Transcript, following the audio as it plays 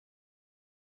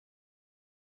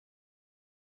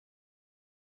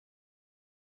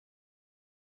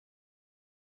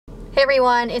Hey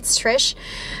everyone, it's Trish.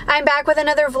 I'm back with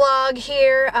another vlog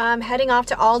here. Heading off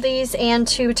to Aldi's and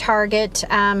to Target.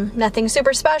 Nothing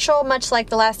super special, much like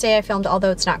the last day I filmed,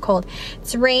 although it's not cold.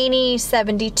 It's rainy,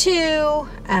 72,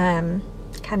 kind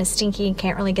of stinky,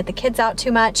 can't really get the kids out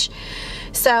too much.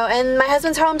 So, and my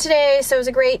husband's home today, so it was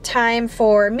a great time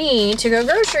for me to go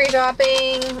grocery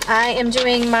shopping. I am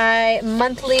doing my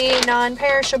monthly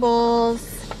non-perishables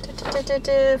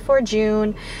for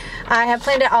June. I have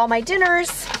planned out all my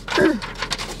dinners.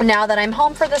 Now that I'm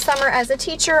home for the summer as a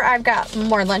teacher, I've got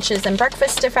more lunches and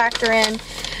breakfast to factor in.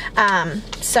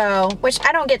 Which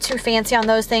I don't get too fancy on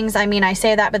those things. I mean, I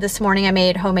say that, but this morning I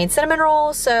made homemade cinnamon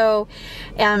rolls. So,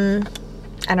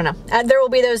 I don't know. There will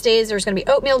be those days. There's going to be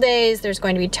oatmeal days. There's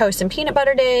going to be toast and peanut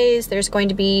butter days. There's going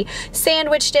to be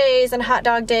sandwich days and hot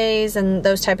dog days and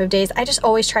those type of days. I just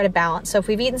always try to balance. So if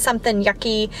we've eaten something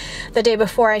yucky the day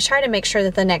before, I try to make sure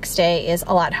that the next day is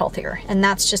a lot healthier. And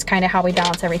that's just kind of how we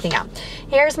balance everything out.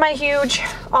 Here's my huge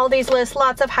Aldi's list.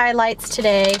 Lots of highlights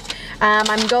today.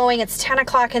 I'm going, it's 10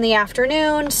 o'clock in the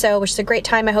afternoon, so which is a great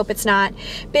time. I hope it's not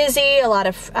busy. A lot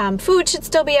of food should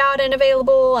still be out and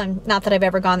available. And not that I've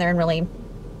ever gone there and really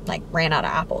like ran out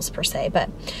of apples per se, but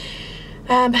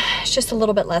it's just a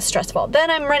little bit less stressful.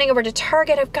 Then I'm running over to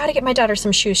Target. I've got to get my daughter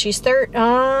some shoes. She's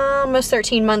almost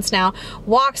 13 months now,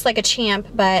 walks like a champ,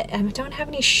 but I don't have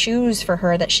any shoes for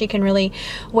her that she can really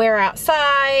wear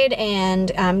outside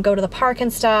and go to the park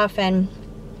and stuff. And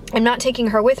I'm not taking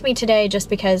her with me today just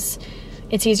because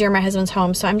it's easier. My husband's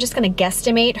home, so I'm just going to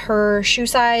guesstimate her shoe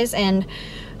size and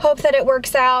hope that it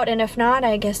works out. And if not,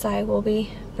 I guess I will be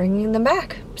bringing them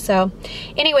back. So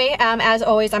anyway, as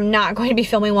always, I'm not going to be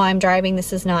filming while I'm driving.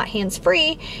 This is not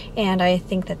hands-free, and I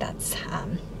think that that's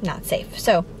not safe.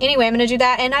 So anyway, I'm going to do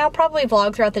that, and I'll probably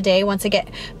vlog throughout the day. Once I get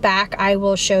back, I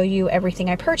will show you everything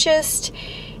I purchased.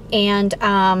 And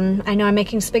I know I'm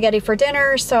making spaghetti for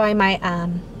dinner, so I might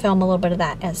film a little bit of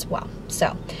that as well.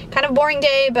 So kind of boring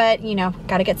day, but you know,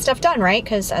 got to get stuff done, right?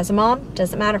 Because as a mom,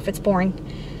 doesn't matter if it's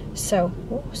boring. So,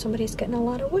 oh, somebody's getting a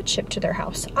lot of wood shipped to their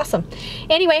house. Awesome.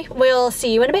 Anyway, we'll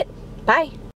see you in a bit.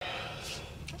 Bye.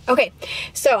 Okay,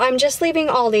 so I'm just leaving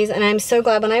Aldi's, and I'm so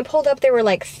glad. When I pulled up, there were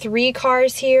like 3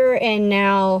 cars here, and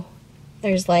now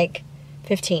there's like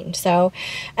 15. So,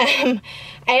 I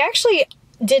actually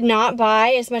did not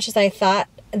buy as much as I thought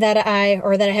that I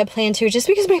had planned to, just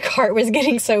because my cart was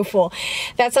getting so full.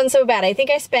 That sounds so bad. I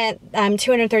think I spent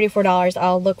 $234.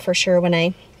 I'll look for sure when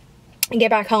I get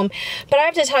back home. But I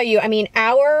have to tell you, I mean,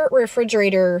 our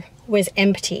refrigerator was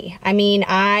empty. I mean,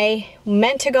 I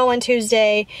meant to go on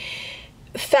Tuesday,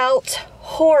 felt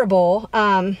horrible,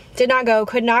 did not go,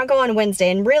 could not go on Wednesday.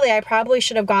 And really, I probably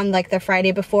should have gone like the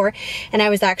Friday before, and I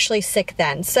was actually sick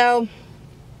then. So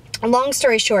long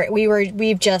story short,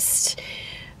 we've just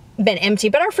been empty,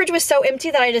 but our fridge was so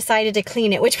empty that I decided to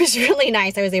clean it, which was really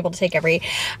nice. I was able to take every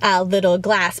little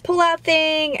glass pull-out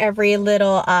thing, every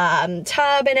little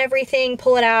tub and everything,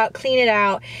 pull it out, clean it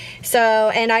out. So,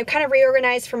 and I've kind of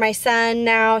reorganized for my son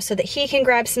now so that he can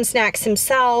grab some snacks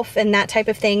himself and that type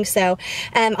of thing. So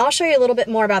I'll show you a little bit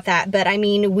more about that. But I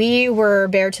mean, we were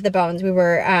bare to the bones. We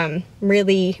were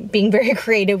really being very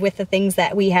creative with the things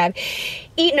that we have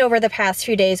eaten over the past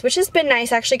few days, which has been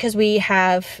nice actually, because we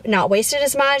have not wasted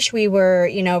as much. We were,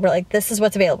 you know, we're like, this is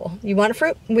what's available. You want a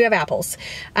fruit? We have apples.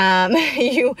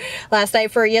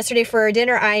 Yesterday for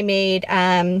dinner, I made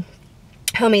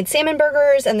homemade salmon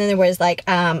burgers, and then there was like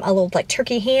a little like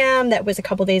turkey ham that was a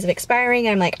couple days of expiring.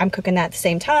 I'm like, I'm cooking that at the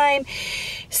same time.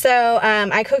 So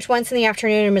I cooked once in the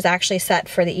afternoon and was actually set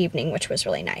for the evening, which was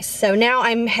really nice. So now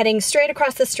I'm heading straight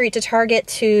across the street to Target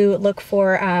to look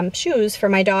for shoes for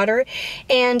my daughter.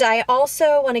 And I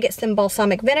also want to get some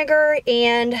balsamic vinegar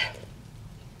and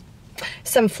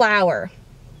some flour.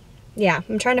 Yeah,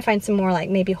 I'm trying to find some more like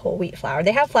maybe whole wheat flour.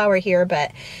 They have flour here,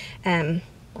 but I'm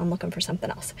looking for something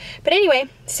else. But anyway,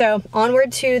 so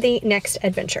onward to the next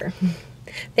adventure.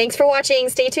 Thanks for watching.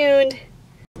 Stay tuned.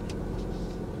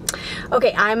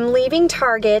 Okay, I'm leaving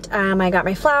Target. I got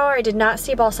my flour. I did not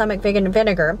see balsamic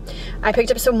vinegar. I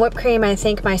picked up some whipped cream. I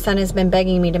think my son has been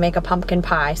begging me to make a pumpkin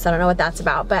pie, so I don't know what that's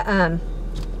about, but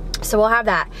so we'll have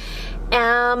that.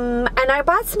 And I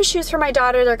bought some shoes for my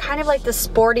daughter. They're kind of like the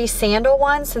sporty sandal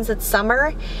ones since it's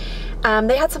summer.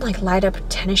 They had some like light up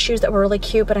tennis shoes that were really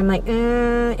cute, but I'm like,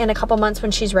 in a couple months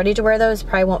when she's ready to wear those,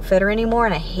 probably won't fit her anymore.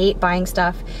 And I hate buying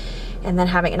stuff and then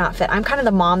having it not fit. I'm kind of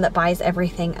the mom that buys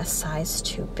everything a size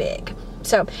too big.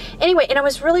 So anyway, and it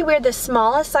was really weird. The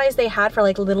smallest size they had for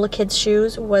like little kids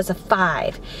shoes was a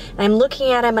 5. And I'm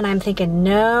looking at them and I'm thinking,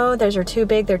 no, those are too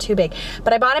big. They're too big.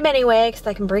 But I bought them anyway because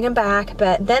I can bring them back.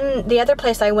 But then the other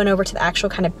place I went over to the actual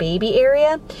kind of baby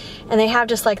area, and they have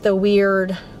just like the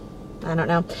weird I don't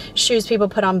know, shoes people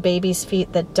put on babies'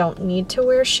 feet that don't need to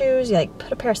wear shoes. You like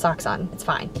put a pair of socks on, it's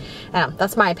fine. I don't know,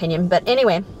 that's my opinion. But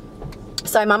anyway,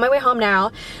 so I'm on my way home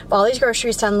now, have all these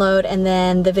groceries to unload, and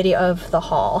then the video of the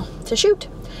haul to shoot.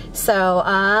 So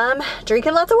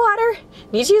drinking lots of water,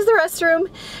 need to use the restroom,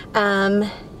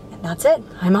 and that's it.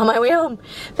 I'm on my way home.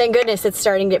 Thank goodness it's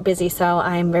starting to get busy, so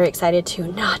I'm very excited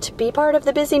to not be part of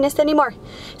the busyness anymore.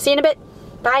 See you in a bit.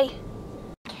 Bye.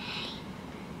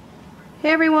 Hey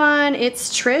everyone,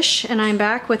 it's Trish, and I'm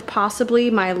back with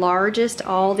possibly my largest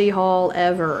Aldi haul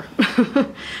ever,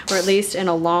 or at least in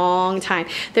a long time.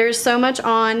 There's so much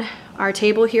on our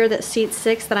table here that seats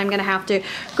 6 that I'm gonna have to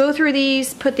go through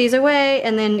these, put these away,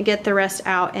 and then get the rest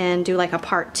out and do like a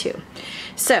part 2.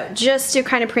 So just to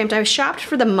kind of preempt, I shopped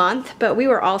for the month, but we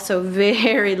were also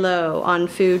very low on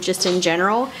food just in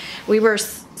general. We were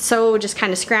so just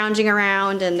kind of scrounging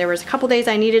around, and there was a couple days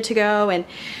I needed to go and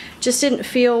just didn't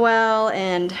feel well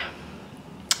and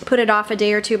put it off a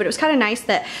day or two, but it was kind of nice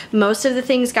that most of the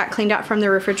things got cleaned out from the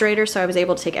refrigerator, so I was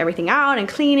able to take everything out and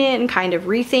clean it and kind of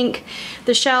rethink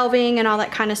the shelving and all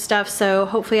that kind of stuff. So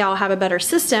hopefully I'll have a better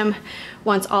system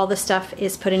once all the stuff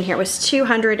is put in here. It was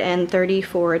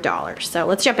 $234. So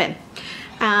let's jump in.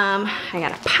 I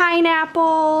got a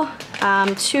pineapple,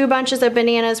 2 bunches of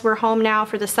bananas. We're home now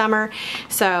for the summer,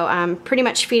 so I'm pretty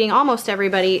much feeding almost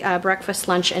everybody breakfast,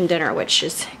 lunch, and dinner, which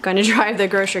is going to drive the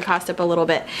grocery cost up a little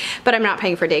bit, but I'm not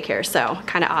paying for daycare, so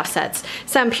kind of offsets.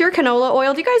 Some pure canola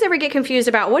oil. Do you guys ever get confused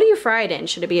about what do you fry it in?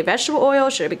 Should it be a vegetable oil?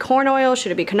 Should it be corn oil?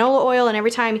 Should it be canola oil? And every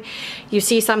time you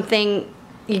see something,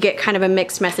 you get kind of a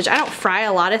mixed message. I don't fry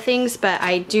a lot of things, but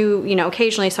I do, you know,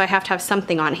 occasionally, so I have to have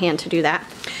something on hand to do that.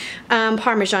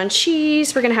 Parmesan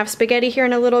cheese. We're gonna have spaghetti here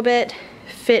in a little bit.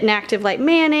 Fit and Active Light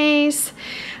mayonnaise.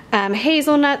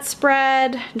 Hazelnut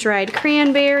spread, dried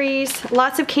cranberries,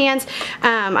 lots of cans.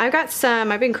 I've got some,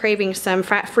 I've been craving some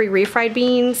fat-free refried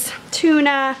beans,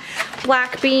 tuna,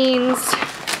 black beans,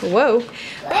 whoa,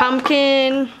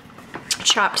 pumpkin,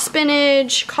 chopped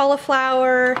spinach,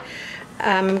 cauliflower.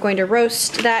 I'm going to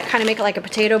roast that, kind of make it like a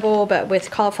potato bowl, but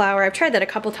with cauliflower. I've tried that a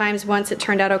couple times. Once it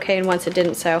turned out okay and once it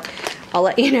didn't, so I'll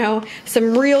let you know.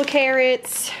 Some real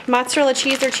carrots, mozzarella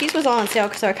cheese. Their cheese was all on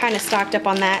sale, so I kind of stocked up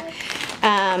on that.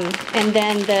 And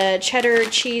then the cheddar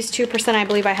cheese, 2%, I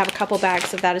believe I have a couple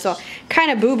bags of that as well. Kind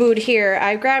of boo-booed here.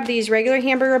 I grabbed these regular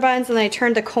hamburger buns and then I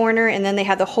turned the corner and then they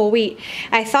had the whole wheat.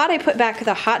 I thought I put back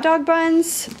the hot dog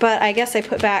buns, but I guess I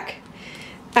put back,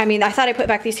 I thought I put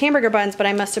back these hamburger buns, but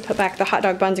I must have put back the hot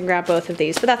dog buns and grabbed both of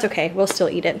these, but that's okay. We'll still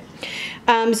eat it.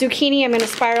 Zucchini, I'm gonna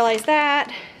spiralize that.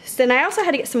 Then I also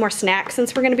had to get some more snacks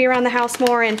since we're gonna be around the house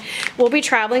more and we'll be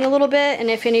traveling a little bit. And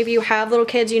if any of you have little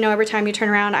kids, you know every time you turn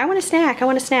around, I want a snack, I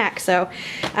want a snack. So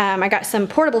I got some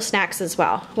portable snacks as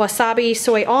well. Wasabi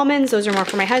soy almonds, those are more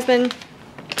for my husband.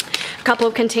 A couple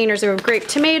of containers of grape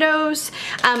tomatoes.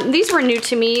 These were new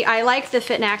to me. I like the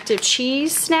Fit and Active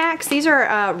cheese snacks. These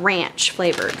are ranch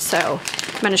flavored, so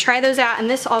I'm gonna try those out. And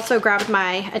this also grabbed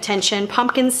my attention,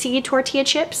 pumpkin seed tortilla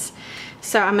chips.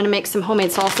 So I'm gonna make some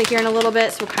homemade salsa here in a little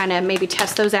bit, so we'll kind of maybe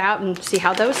test those out and see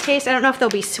how those taste. I don't know if they'll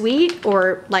be sweet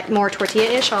or like more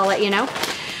tortilla-ish, I'll let you know.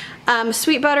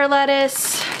 Sweet butter lettuce,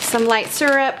 some light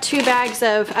syrup, 2 bags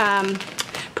of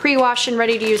pre-washed and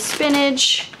ready-to-use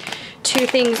spinach, 2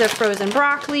 things of frozen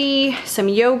broccoli, some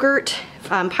yogurt,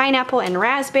 pineapple and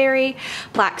raspberry,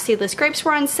 black seedless grapes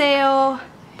were on sale,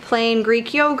 plain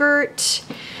Greek yogurt,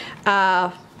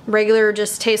 regular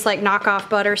just tastes like knockoff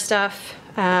butter stuff,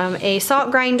 a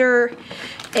salt grinder,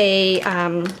 a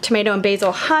tomato and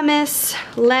basil hummus,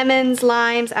 lemons,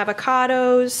 limes,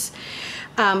 avocados,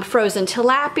 frozen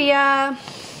tilapia,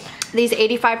 these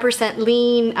 85%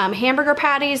 lean hamburger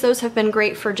patties. Those have been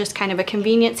great for just kind of a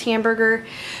convenience hamburger.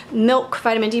 Milk,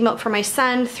 vitamin D milk for my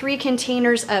son, 3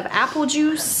 containers of apple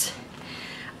juice,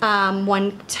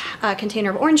 1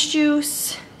 container of orange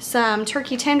juice, some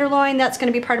turkey tenderloin. That's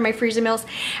going to be part of my freezer meals.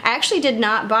 I actually did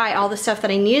not buy all the stuff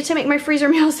that I needed to make my freezer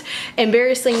meals,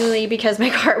 embarrassingly, because my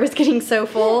cart was getting so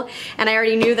full and I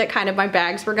already knew that kind of my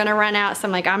bags were going to run out, so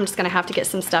I'm like, I'm just going to have to get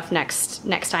some stuff next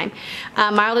time.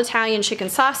 Mild Italian chicken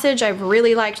sausage, I've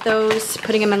really liked those,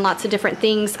 putting them in lots of different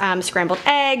things. Scrambled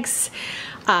eggs,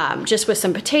 just with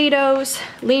some potatoes,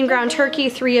 lean ground turkey,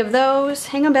 3 of those.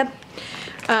 Hang on, babe.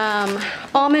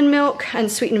 Almond milk,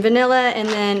 unsweetened vanilla, and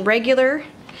then regular.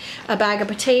 A bag of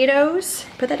potatoes,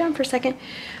 put that down for a second.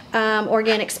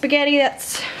 Organic spaghetti,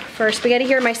 that's for spaghetti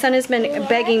here. My son has been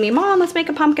begging me, Mom, let's make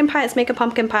a pumpkin pie, let's make a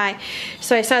pumpkin pie.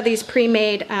 So I saw these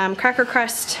pre-made cracker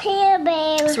crust. Here,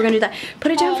 babe. So we're gonna do that.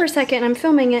 Put it down for a second, I'm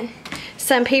filming it.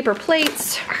 Some paper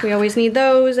plates, we always need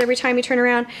those every time you turn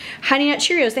around. Honey Nut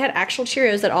Cheerios, they had actual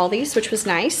Cheerios at Aldi's, which was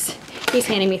nice. He's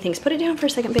handing me things. Put it down for a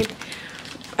second, babe.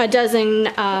 a dozen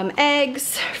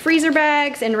eggs, freezer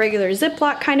bags, and regular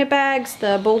Ziploc kind of bags,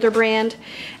 the Boulder brand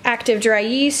active dry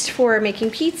yeast for making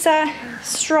pizza,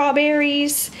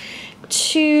 strawberries,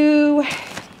 2,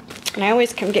 and I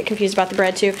always get confused about the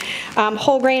bread too,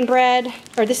 whole grain bread,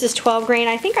 or this is 12 grain.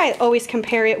 I think I always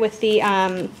compare it with the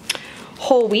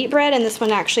whole wheat bread, and this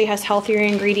one actually has healthier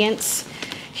ingredients.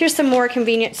 Here's some more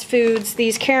convenience foods.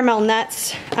 These caramel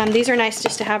nuts, these are nice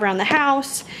just to have around the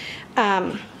house.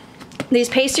 These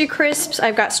pastry crisps,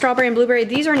 I've got strawberry and blueberry.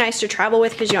 These are nice to travel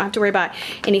with because you don't have to worry about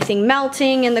anything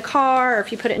melting in the car or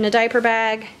if you put it in a diaper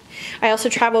bag. I also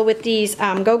travel with these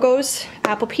Go-Go's,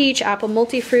 apple peach, apple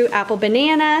multi-fruit, apple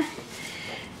banana,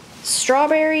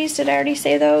 strawberries. Did I already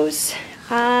say those?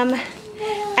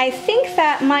 I think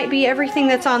that might be everything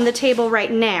that's on the table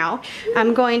right now.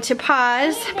 I'm going to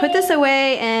pause, put this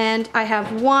away, and I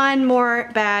have one more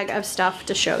bag of stuff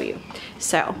to show you.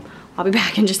 So I'll be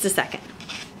back in just a second.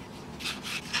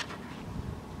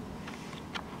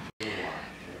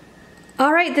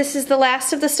 All right, this is the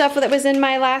last of the stuff that was in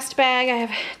my last bag. I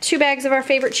have 2 bags of our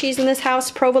favorite cheese in this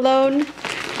house, provolone,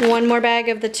 1 more bag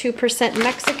of the 2%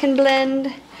 Mexican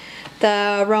blend,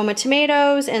 the Roma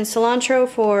tomatoes and cilantro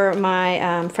for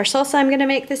my fresh salsa I'm gonna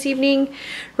make this evening,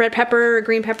 red pepper,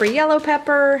 green pepper, yellow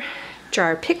pepper,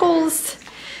 jar of pickles,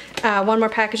 1 more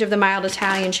package of the mild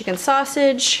Italian chicken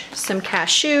sausage, some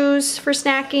cashews for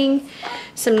snacking,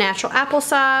 some natural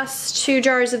applesauce, 2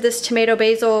 jars of this tomato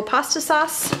basil pasta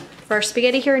sauce for our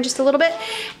spaghetti here in just a little bit.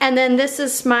 And then this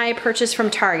is my purchase from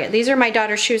Target. These are my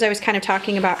daughter's shoes I was kind of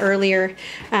talking about earlier.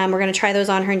 We're gonna try those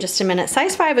on her in just a minute.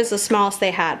 Size 5 is the smallest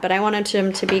they had, but I wanted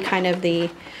them to be kind of the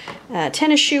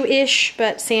tennis shoe-ish,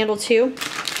 but sandal too.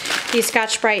 These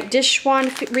Scotch-Brite dish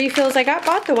wand refills. I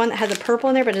bought the one that has a purple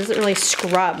in there, but it doesn't really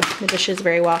scrub the dishes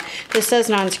very well. This says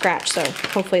non-scratch, so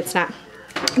hopefully it's not.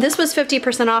 This was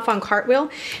 50% off on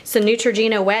Cartwheel. It's the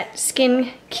Neutrogena Wet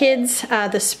Skin Kids,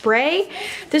 the spray.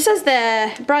 This is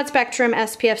the broad spectrum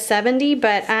SPF 70,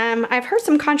 but I've heard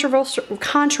some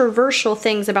controversial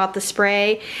things about the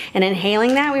spray and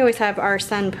inhaling that. We always have our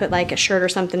son put like a shirt or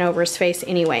something over his face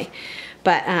anyway,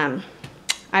 but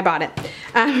I bought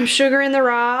it. Sugar in the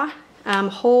raw,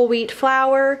 whole wheat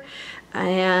flour,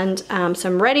 and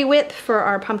some Ready Whip for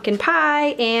our pumpkin pie,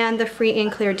 and the free and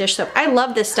clear dish soap. I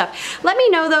love this stuff. Let me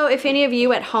know though if any of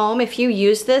you at home, if you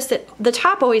use this, the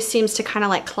top always seems to kind of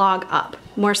like clog up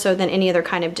more so than any other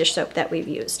kind of dish soap that we've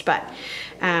used, but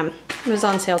it was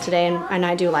on sale today and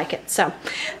I do like it. So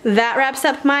that wraps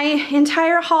up my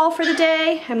entire haul for the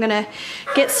day. I'm gonna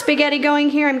get spaghetti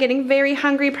going here. I'm getting very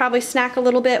hungry, probably snack a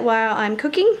little bit while I'm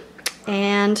cooking,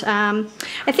 and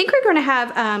I think we're gonna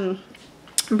have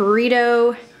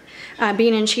burrito,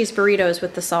 bean and cheese burritos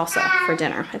with the salsa for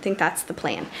dinner. I think that's the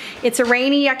plan. It's a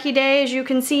rainy, yucky day, as you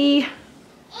can see.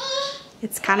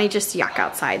 It's kind of just yuck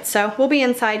outside, so we'll be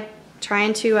inside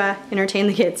trying to entertain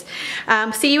the kids.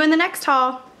 See you in the next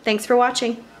haul. Thanks for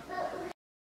watching.